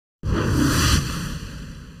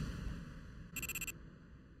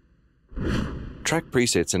Track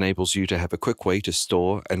presets enables you to have a quick way to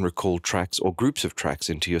store and recall tracks or groups of tracks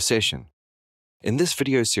into your session. In this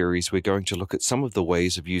video series, we're going to look at some of the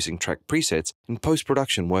ways of using track presets in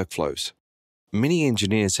post-production workflows. Many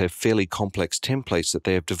engineers have fairly complex templates that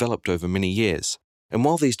they have developed over many years, and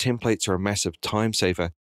while these templates are a massive time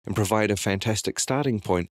saver and provide a fantastic starting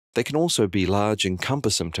point, they can also be large and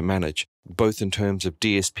cumbersome to manage, both in terms of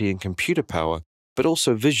DSP and computer power, but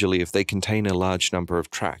also visually if they contain a large number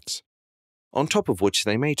of tracks. On top of which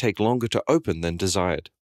they may take longer to open than desired.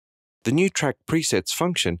 The new Track Presets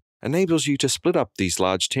function enables you to split up these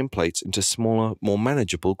large templates into smaller, more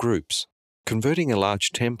manageable groups. Converting a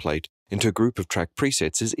large template into a group of track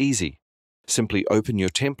presets is easy. Simply open your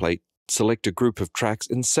template, select a group of tracks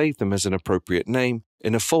and save them as an appropriate name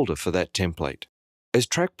in a folder for that template. As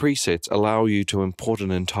track presets allow you to import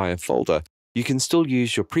an entire folder, you can still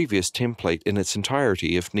use your previous template in its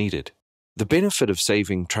entirety if needed. The benefit of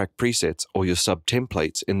saving track presets or your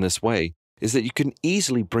sub-templates in this way is that you can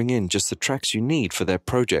easily bring in just the tracks you need for that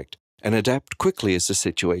project and adapt quickly as the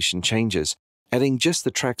situation changes, adding just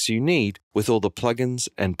the tracks you need with all the plugins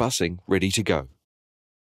and busing ready to go.